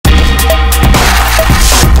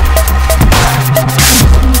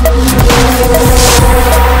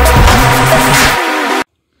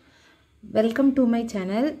Welcome to my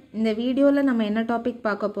channel. In the video la nama enna topic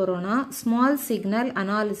paaka porona small signal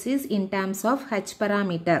analysis in terms of H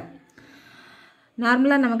parameter.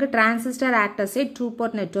 Normally நமக்கு transistor act as a two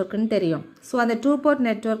port network னு தெரியும். So அந்த two port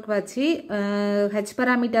network வச்சு H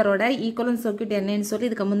parameter ஓட equivalent circuit என்னன்னு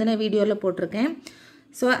சொல்லி இதுக்கு முந்தின வீடியோல போட்டிருக்கேன்.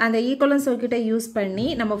 So அந்த equivalent circuit யூஸ் பண்ணி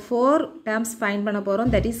நம்ம 4 terms find பண்ண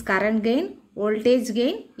போறோம். That is current gain, voltage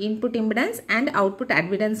gain, input impedance and output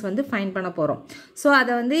admittance வந்து find பண்ண போறோம். So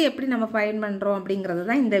அதை வந்து எப்படி நம்ம find பண்றோம் அப்படிங்கறது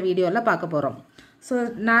தான் இந்த வீடியோல பார்க்க போறோம். So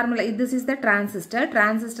normally this is the transistor.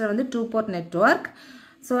 Transistor வந்து two port network.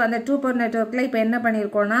 So அந்த two port networkல இப்போ என்ன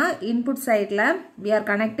பண்ணிருக்கோம்னா input sideல we are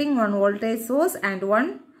connecting one voltage source and one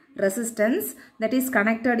resistance that is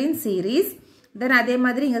connected in series. Then அதே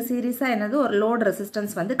மாதிரி இங்க சீரிஸா என்னது ஒரு load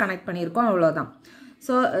resistance வந்து கனெக்ட் பண்ணிருக்கோம் அவ்வளவுதான்.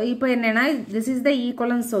 So இப்போ என்னன்னா this is the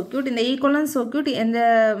equivalent circuit. இந்த equivalent circuit எந்த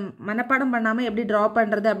மனப்பாடம் பண்ணாம எப்படி draw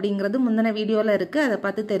பண்றது அப்படிங்கிறது முந்தின வீடியோல இருக்கு. அதை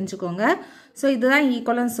பார்த்து தெரிஞ்சுக்கோங்க. So இதுதான்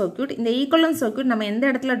equivalent circuit. இந்த equivalent circuit நம்ம எந்த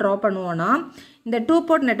இடத்துல draw பண்ணுவோம்னா இந்த two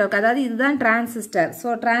port network அதாவது இதுதான் transistor.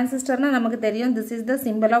 So transistorனா நமக்கு தெரியும் this is the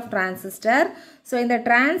symbol of transistor. So இந்த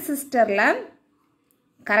transistorல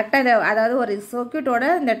கரெக்ட்டா அதாவது ஒரு சர்க்யூட் ஓட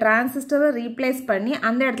இந்த டிரான்சிஸ்டரை ரீப்ளேஸ் பண்ணி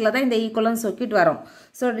அந்த இடத்துல தான் இந்த ஈக்குவலன்ட் சர்க்யூட் வரும்.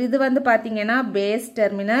 சோ இது வந்து பாத்தீங்கன்னா base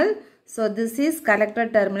terminal. So this is collector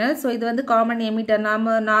terminal. So இது வந்து common emitter.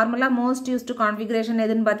 நாம நார்மலா most used configuration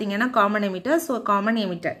எதுன்னு பாத்தீங்கன்னா common emitter. So common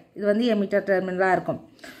emitter. இது வந்து emitter terminal இருக்கும்.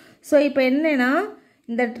 So இப்போ என்னன்னா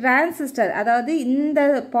இந்த டிரான்சிஸ்டர் அதாவது இந்த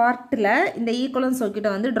பார்ட்ல இந்த ஈக்குவலன்ட்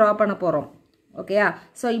சர்க்யூட்டை வந்து டிரா பண்ண போறோம். ஓகேயா?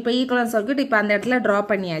 சோ இப்போ ஈக்குவலன்ட் சர்க்யூட் இப்போ அந்த இடத்துல டிரா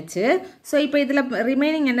பண்ணியாச்சு. சோ இப்போ இதுல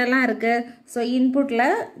ரிமைனிங் என்னெல்லாம் இருக்கு? So இன்புட்ல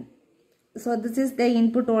this is the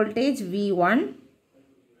input voltage V1.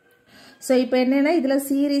 So இப்போ என்னன்னா இதுல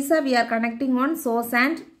சீரிஸா we are connecting one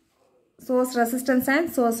source resistance and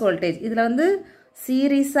source voltage. இதுல வந்து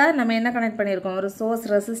சீரிஸா நம்ம என்ன கனெக்ட் பண்ணிருக்கோம்? ஒரு source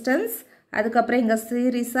resistance அதுக்கு அப்புறம் இங்க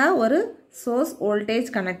சீரிஸா ஒரு source voltage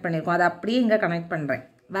கனெக்ட் பண்ணிருக்கோம். அதை அப்படியே இங்க கனெக்ட் பண்றேன்.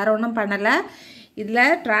 வேற ஒண்ணும் பண்ணல. இதுல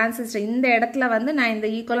டிரான்சிஸ்டர் இந்த இடத்துல வந்து நான் இந்த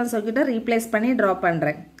ஈக்குவலன்ட் சர்க்யூட்டை ரீப்ளேஸ் பண்ணி டிரா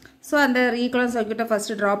பண்றேன். சோ அந்த ஈக்குவலன்ட் சர்க்யூட்டை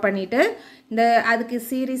ஃபர்ஸ்ட் டிரா பண்ணிட்டு இந்த அதுக்கு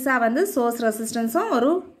சீரிஸா வந்து சோர்ஸ் ரெசிஸ்டன்ஸும் ஒரு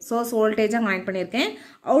சோர்ஸ் வோல்டேஜும் கனெக்ட் பண்ணிருக்கேன்.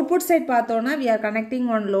 அவுட்புட் சைடு பார்த்தோம்னா we are connecting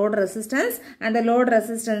one load resistance. அந்த load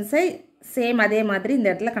resistance-ஐ சேம் அதே மாதிரி இந்த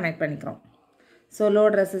இடத்துல கனெக்ட் பண்ணிக்கிறோம். So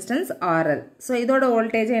load resistance RL. So இதோட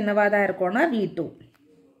வோல்டேஜ் என்னவா தான் இருக்கும்னா V2.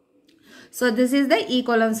 So this is the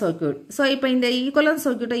equivalent circuit. So இப்போ இந்த equivalent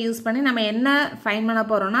circuit யூஸ் பண்ணி நம்ம என்ன ஃபைண்ட் பண்ண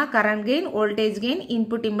போறோம்னா current gain, voltage gain,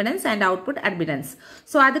 input impedance and output admittance.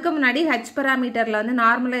 So அதுக்கு முன்னாடி H parameterல வந்து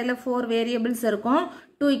நார்மலா இதுல 4 variables இருக்கும்.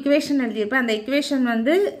 2 equation எழுதியிருப்பேன். அந்த equation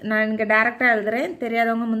வந்து நான் இங்க டைரக்டா எழுதுறேன்.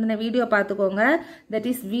 தெரியாதவங்க முந்தின வீடியோ பார்த்துக்கோங்க. That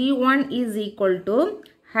is V1 is equal to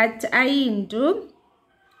HI into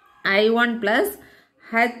I1 plus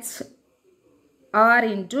HR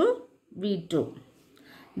into V2.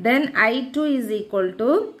 Then I2 is equal to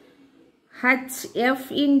HF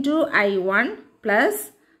into I1 plus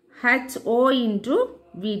HO into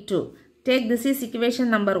V2. Take this is equation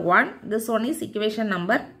number 1. This one is equation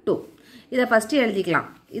number 2. இதை first எழுதிக்கலாம்.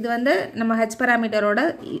 இது வந்து நம்ம H parameter ஓட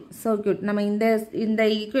circuit. நம்ம இந்த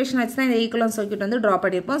equation வச்சு தான் இந்த equivalent circuit வந்து draw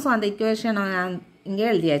பண்ணிருப்போம். So அந்த equation இங்கே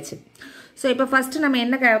எழுதியாச்சு. So இப்போ first நம்ம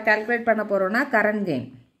என்ன calculate பண்ண போறோம்னா current gain.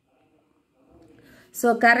 So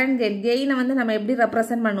current gain வந்து நம்ம எப்படி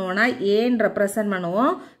represent பண்ணுவோம்னா A ன்னு represent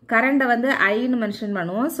பண்ணுவோம். current வந்து I ன்னு mention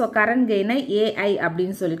பண்ணுவோம். So current gain AI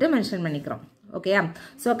அப்படின்னு சொல்லிட்டு mention பண்ணிக்கிறோம். ஓகேயா?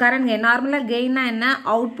 So current gain நார்மலா gain என்ன?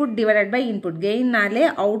 output divided by input. gain நாலே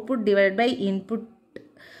output divided by input.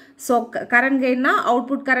 So current gain na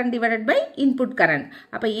output current divided by input current.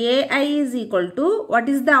 அப்ப AI is equal to what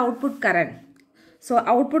is the output current? So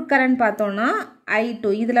output current பார்த்தோம்னா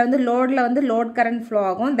I2. இதுல வந்து loadல வந்து load current flow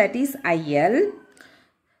ஆகும். That is IL.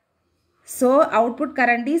 So output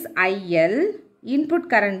current is IL, input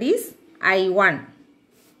current is I1.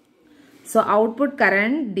 So output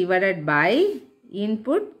current divided by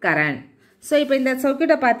input current. So இப்போ இந்த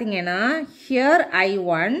circuit பாத்தீங்கன்னா here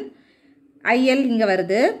I1, IL இங்க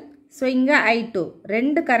வருது. So இங்க I2.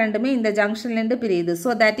 ரெண்டு கரண்ட்டுமே இந்த ஜங்ஷன்ல இருந்து பிரியுது.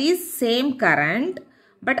 So that is same current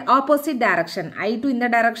but opposite direction. I2 இந்த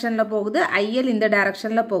directionல போகுது, IL இந்த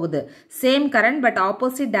directionல போகுது. Same current but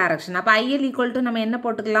opposite direction. அப்ப IL equal to நம்ம என்ன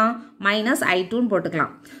போட்டுக்கலாம்? minus I2 ன்னு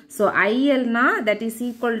போட்டுக்கலாம். So IL னா that is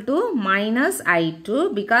equal to minus I2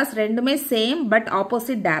 because ரெண்டுமே same but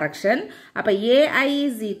opposite direction. அப்ப AI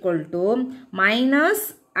is equal to minus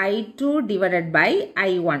I2 divided by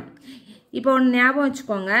I1. இப்போ ஞாபகம்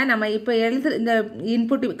வச்சுக்கோங்க நம்ம இப்போ இந்த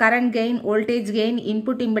input current gain voltage gain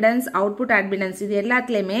input impedance output admittance இது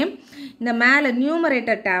எல்லாத்துலயுமே இந்த மேலே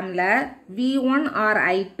நியூமரேட்டர் டேர்மில் v1 ஆர்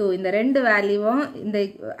i2 இந்த ரெண்டு வேல்யூவும் இந்த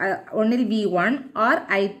ஒன்றில் v1 ஆர்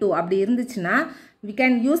i2 அப்படி இருந்துச்சுன்னா we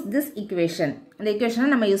can use this equation. இந்த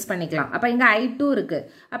equation நம்ம யூஸ் பண்ணிக்கலாம். அப்போ இங்கே i2 இருக்குது.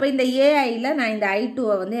 அப்போ இந்த ai-ல நான் இந்த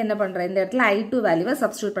i2-வை வந்து என்ன பண்ணுறேன், இந்த இடத்துல i2 வேல்யூவை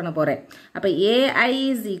சப்ஸ்டியூட் பண்ண போகிறேன். அப்போ ai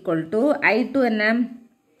is equal to i2 என்ன,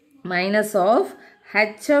 minus of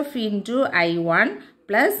hf into i1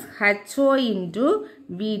 plus ho into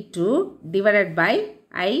v2 divided by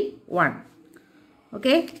i1.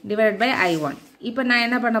 Okay, divided by i1. இப்போ நான்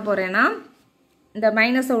என்ன பண்ண போகிறேன்னா இந்த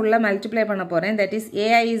மைனஸை உள்ள மல்டிப்ளை பண்ண போகிறேன். That is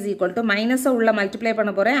ai is equal to மைனஸை உள்ள மல்டிப்ளை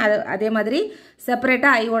பண்ண போகிறேன். அதே மாதிரி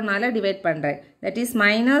செப்பரேட்டாக i1-ஆல் டிவைட் பண்ணுறேன். That is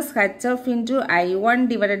minus hf into i1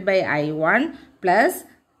 divided by i1 plus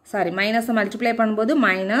sorry மைனஸை மல்டிப்ளை பண்ணும்போது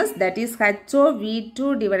minus that is ho v2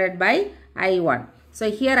 divided by i1. So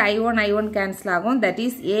here i1 cancel ஆகும். That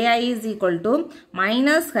is ai is equal to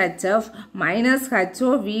minus hf minus ho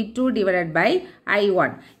v2 divided by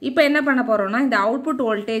i1. இப்போ என்ன பண்ண போகிறோம்னா இந்த output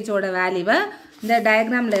வோல்டேஜோட வேல்யூவை இந்த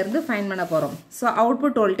டயக்ராமில் இருந்து ஃபைண்ட் பண்ண போகிறோம். So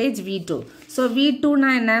output voltage v2. So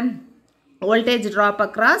v2னா என்ன, voltage drop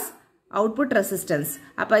across output resistance.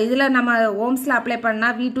 அப்போ இதில் நம்ம ஓம்ஸில் அப்ளை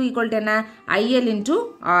பண்ணால் v2 ஈக்குவல் டு என்ன, IL into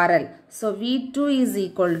RL. So v2 is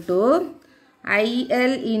equal to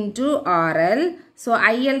IL into RL. So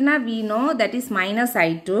IL na we know that is minus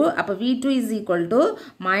I2. அப்போ V2 is equal to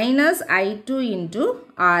minus I2 into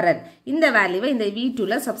RL. இந்த வேல்யூவை இந்த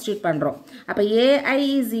V2ல substitute பண்ணுறோம். அப்போ AI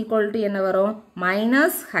is equal to என்ன வரும்,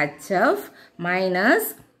 minus HF minus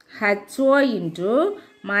HO into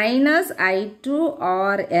minus I2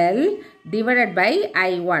 RL divided by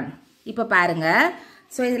I1. இப்போ பாருங்க,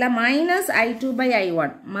 ஸோ இதில் minus I2 by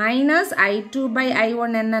I1 minus I2 by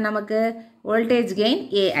I1 என்ன நமக்கு, voltage gain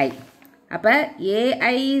AI. அப்போ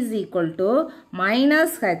AI is equal to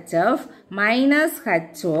minus HF minus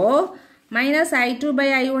HO minus I2 by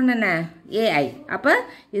I1 என்ன, AI. அப்போ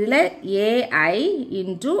இதில் AI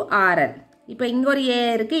into RL. இப்போ இங்கே ஒரு A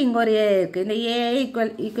இருக்குது, இங்கே ஒரு A இருக்குது. இந்த AI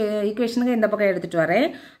ஈக்குவேஷனுக்கு இந்த பக்கம் எடுத்துகிட்டு வரேன்.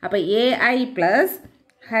 அப்போ AI plus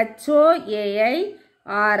HO AI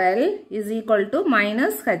RL is equal to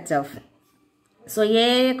minus HF. So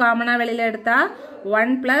AI காமனாக வெளியில் எடுத்தால்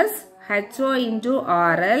 1 plus HO into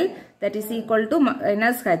RL that is equal to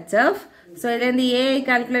minus HF. So இதிலிருந்து AI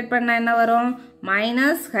calculate பண்ணா என்ன வரும்,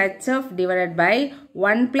 minus HF divided by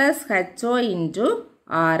 1 plus HO into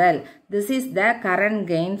RL. This is the current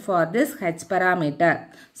gain for this H parameter.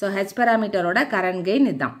 So H parameter ஓட current gain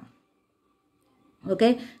இதான்.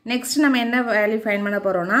 Okay, next நம்ம என்ன value find பண்ண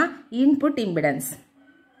போறோம்னா input impedance.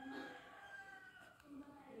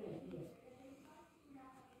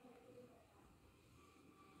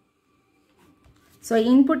 So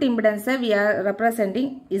input impedance we are representing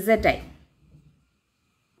ZI.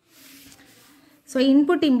 So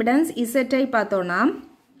input impedance ZI பார்த்தோம்னா,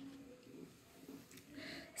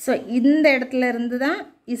 so இந்த இடத்துல இருந்து தான்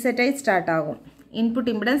ZI ஸ்டார்ட் ஆகும். input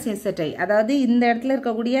impedance ZI, அதாவது இந்த இடத்துல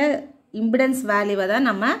இருக்கக்கூடிய impedance வேல்யூவை தான்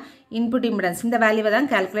நம்ம input impedance இந்த வேல்யூவை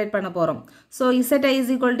தான் கால்குலேட் பண்ண போகிறோம். So ZI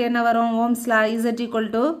is equal to என்ன வரும், Ohm's law Z equal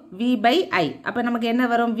to V by I. அப்போ நமக்கு என்ன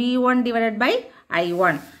வரும், V1 divided by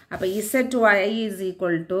I1. அப்போ ZY is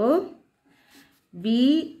equal to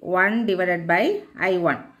V1 divided by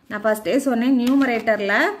I1. நான் ஃபஸ்ட்டே சொன்னேன்,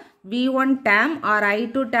 நியூமரேட்டரில் V1 term or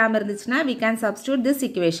I2 term இருந்துச்சுன்னா we can substitute this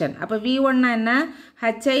equation. அப்போ V1 என்ன,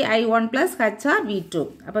 HI I1 plus HR V2.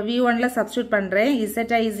 அப்போ V1ல substitute பண்ணுறேன்.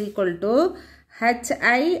 ZI is equal to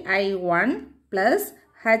HI I1 plus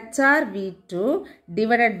HR V2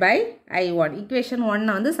 divided by I1. equation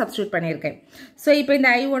 1 வந்து substitute பண்ணியிருக்கேன். So இப்போ இந்த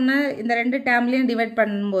I1 இந்த ரெண்டு டேர்ம்லையும் டிவைட்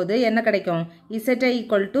பண்ணும்போது என்ன கிடைக்கும், ZI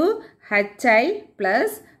equal to HI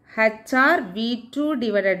plus HR V2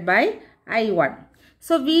 divided by I1.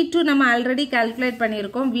 So V2 நம்ம ஆல்ரெடி கால்குலேட்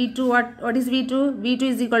பண்ணியிருக்கோம். V2 what is V2? V2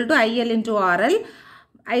 is equal to IL into RL.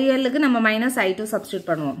 ILக்கு நம்ம minus I2 substitute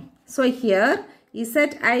பண்ணுவோம். So here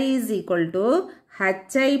ZI is equal to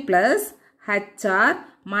HI plus HR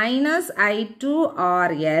minus I2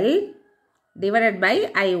 RL divided by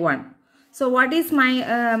I1. So what is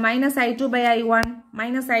minus I2 by I1?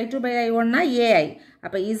 Minus I2 by I1 na AI.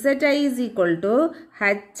 அப்போ ZI is equal to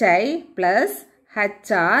HI plus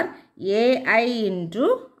HR AI into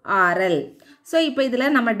RL. So இப்போ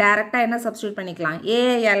இதில் நம்ம டைரெக்டாக என்ன substitute பண்ணிக்கலாம்,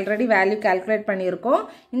 AI already value calculate பண்ணியிருக்கோம்.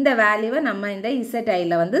 இந்த வேல்யூவை நம்ம இந்த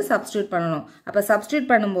ZIயில் வந்து சப்ஸ்டியூட் பண்ணணும். அப்போ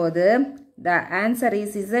சப்ஸ்டியூட் பண்ணும்போது the answer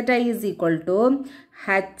is ZI is equal to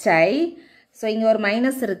HI. So இங்கே ஒரு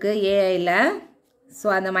மைனஸ் இருக்குது ஏஐயில். ஸோ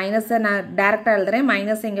அந்த மைனஸை நான் டேரெக்டாக எழுதுறேன்,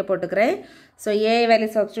 மைனஸ் இங்கே போட்டுக்கிறேன். ஸோ ஏஐ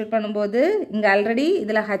வேல்யூ சப்ஸ்டியூட் பண்ணும்போது இங்கே ஆல்ரெடி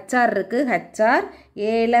இதில் ஹச்ஆர் இருக்குது, ஹச்ஆர்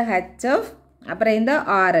ஏயில் ஹச்எஃப் அப்புறம் இந்த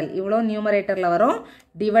ஆர்எல் இவ்வளோ நியூமரேட்டரில் வரும்,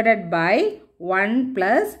 divided by 1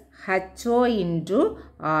 plus HO into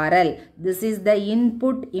RL. This is the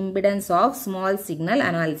input impedance of small signal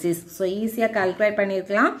analysis. So easy calculate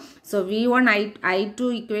பண்ணிருக்கலாம். So V1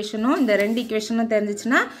 I2 equation இந்த ரெண்டு equation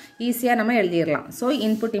தெரிஞ்சிச்சுனா ஈஸியா நம்ம எழுதிரலாம். So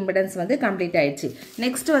input impedance வந்து complete ஆயிடுச்சு.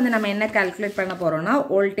 Next வந்து நம்ம என்ன calculate பண்ண போறோம்னா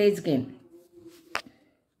voltage gain.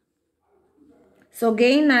 So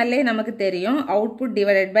gain நாலே நமக்கு தெரியும் output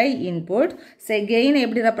divided by input. So gain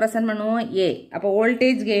எப்படி represent பண்ணுவோம் A. அப்போ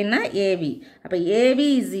voltage gain na AV. அப்போ AV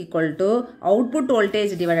is equal to output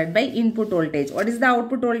voltage divided by input voltage. What is the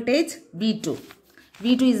output voltage? V2.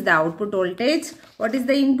 V2 is the output voltage. What is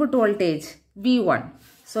the input voltage? V1.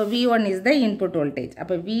 So V1 is the input voltage.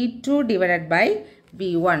 அப்போ V2 divided by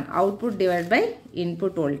V1 output divided by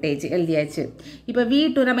input voltage எழுதியாச்சு. இப்போ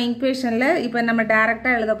V2 நம்ம equationல இப்போ நம்ம டைரக்டா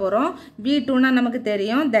எழுத போறோம். V2 னா நமக்கு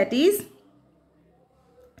தெரியும் that is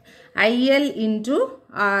IL into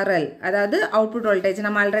RL. அதாவது output voltage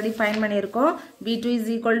நம்ம ஆல்ரெடி ஃபைண்ட் பண்ணியிருக்கோம். V2 is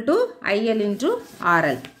equal to IL into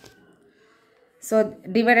RL. So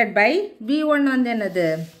divided by V1 வந்து என்னது?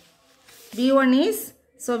 V1 is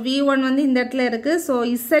so V1 வந்து இந்த இடத்துல இருக்கு. So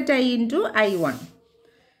ZI into I1.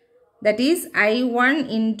 That is I1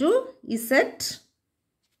 into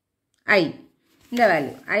ZI. இந்த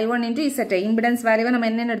value I1 into ZI. Impedance value நம்ம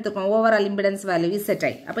என்ன எடுத்துக்கிறோம்? Overall impedance value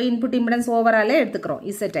ZI. அப்போ input impedance overall எடுத்துக்கிறோம்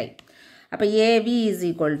ZI. அப்போ AV is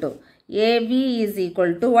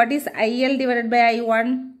equal to what is IL divided by I1?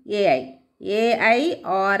 AI. AI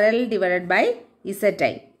RL divided by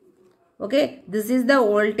ZI. Okay. This is the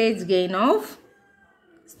voltage gain of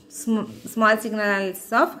small signal analysis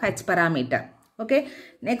of H parameter. Okay,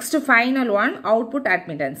 next final one, output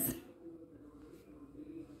admittance.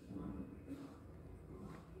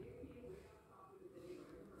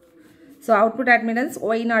 So output admittance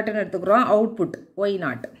Y0 ன்னு எடுத்துக்கிறோம். Output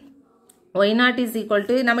Y0. Y0 is equal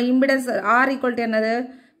to நம்ம impedance R equal to என்னது?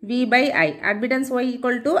 V by I. Admittance Y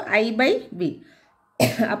equal to I by V.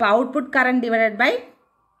 அப்போ output current divided by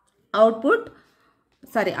output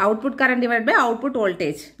current divided by output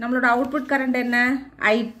voltage. நம்மளோட output current என்ன?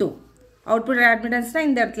 I2. Output admittance na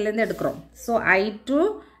இந்த இடத்துல இருந்து எடுக்கிறோம். So I2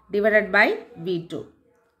 divided by V2.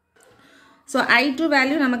 So I2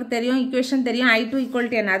 value நமக்கு தெரியும், equation தெரியும். I2 equal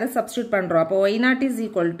to என்ன? அதை substitute பண்றோம். அப்போ Y0 is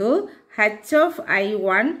equal to H of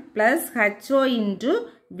I1 plus HO into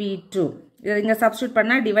V2. இதை இங்க substitute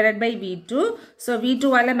பண்ணா divided by V2. So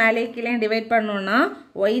V2 வால மேலே கீழே divide பண்ணோம்னா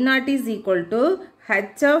Y0 is equal to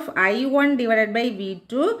H of I1 divided by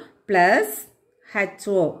V2 plus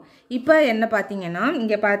HO. இப்போ என்ன பாத்தீங்கன்னா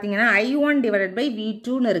இங்க பாத்தீங்கன்னா I1 divided by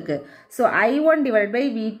V2 ன்னு இருக்கு. So I1 divided by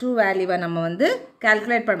V2 வேல்யூவை நம்ம வந்து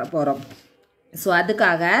கால்குலேட் பண்ண போறோம். So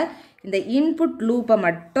அதுக்காக இந்த இன்புட் லூப்பை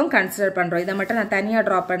மட்டும் கன்சிடர் பண்றோம். இதை மட்டும் நான் தனியா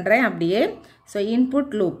டிரா பண்றேன் அப்படியே. So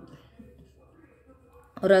இன்புட் லூப்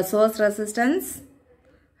ஒரு சோர்ஸ் ரெசிஸ்டன்ஸ்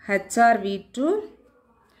HR V2,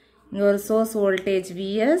 இங்க ஒரு சோர்ஸ் வோல்டேஜ்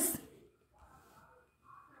VS.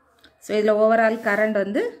 So இதுல ஓவரால் கரண்ட்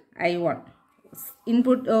வந்து I1.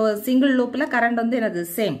 Input single loop la current வந்து என்னது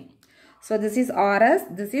same. So this is RS,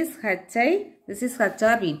 this is HI, this is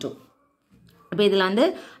HR V2. இப்போ இதில் வந்து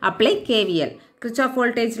apply KVL. Kirchhoff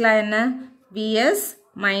voltage law என்ன? VS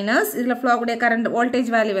minus இதில் flow கூடிய current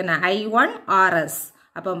voltage value என்ன? I1 RS.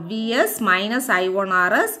 அப்போ VS minus I1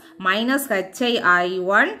 RS minus HI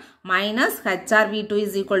I1 minus HR V2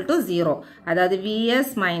 is equal to 0. அதாவது VS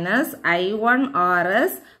minus I1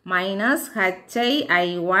 RS minus HI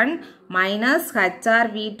I1 minus HR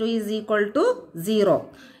V2 is equal to 0.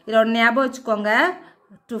 இதோட ஞாபகம் வச்சுக்கோங்க.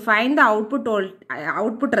 To find the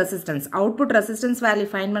output resistance value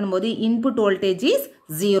find பண்ணும்போது input voltage is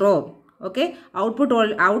 0. Okay, output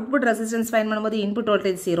resistance find பண்ணும்போது input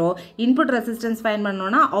voltage 0. Input resistance find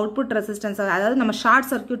பண்ணோம்னா output resistance அதாவது நம்ம short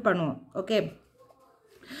circuit பண்ணுவோம். Okay,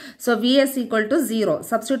 so VS equal to 0.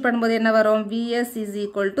 Substitute பண்ணும்போது என்ன வரும்? VS is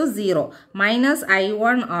equal to 0 minus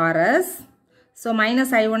I1 RS. So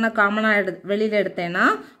minus I1 காமனா வெளியில எடுத்தேனா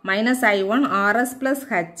minus I1 RS plus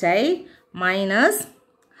HI minus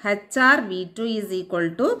HR V2 is equal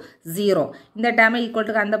to 0. இந்த term equal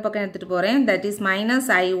to அந்த பக்கம் எடுத்துட்டு போறேன். That is minus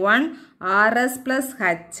I1 RS plus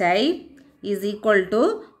HI is equal to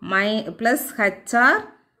plus HR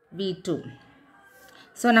V2.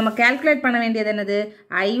 So நம்ம calculate பண்ண வேண்டியது என்னது?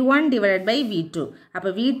 I1 divided by V2. அப்ப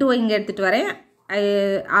V2 இங்க எடுத்துட்டு வரேன்.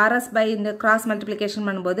 RS by இந்த cross multiplication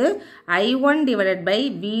பண்ணும்போது I1 divided by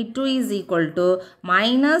V2 is equal to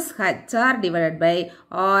minus HR divided by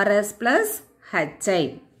RS plus HI.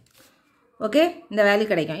 Okay, இந்த வேல்யூ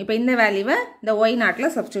கிடைக்கும். இப்போ இந்த வேல்யூவை இந்த Y0ல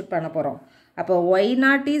சப்ஸ்டிட்யூட் பண்ண போறோம். அப்போ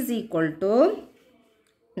Y0 is equal to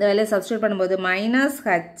இந்த வேல்யூ சப்ஸ்டிட்யூட் பண்ணும்போது minus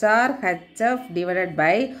HR HF divided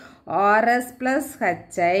by RS plus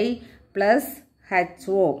HI plus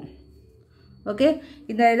HO. Okay,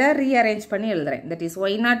 இதை ரீஅரேஞ்ச் பண்ணி எழுதுறேன். That is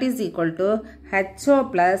y0 is equal to HO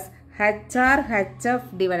plus HR HF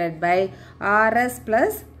divided by RS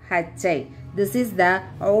plus HI. This is the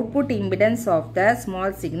output impedance of the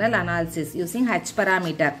small signal analysis using H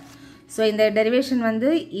parameter. So இந்த derivation வந்து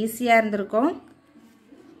ஈஸியா இருந்திருக்கும்.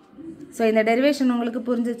 So இந்த derivation உங்களுக்கு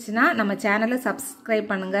புரிஞ்சிச்சுன்னா நம்ம சேனலை subscribe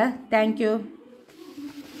பண்ணுங்க. Thank you.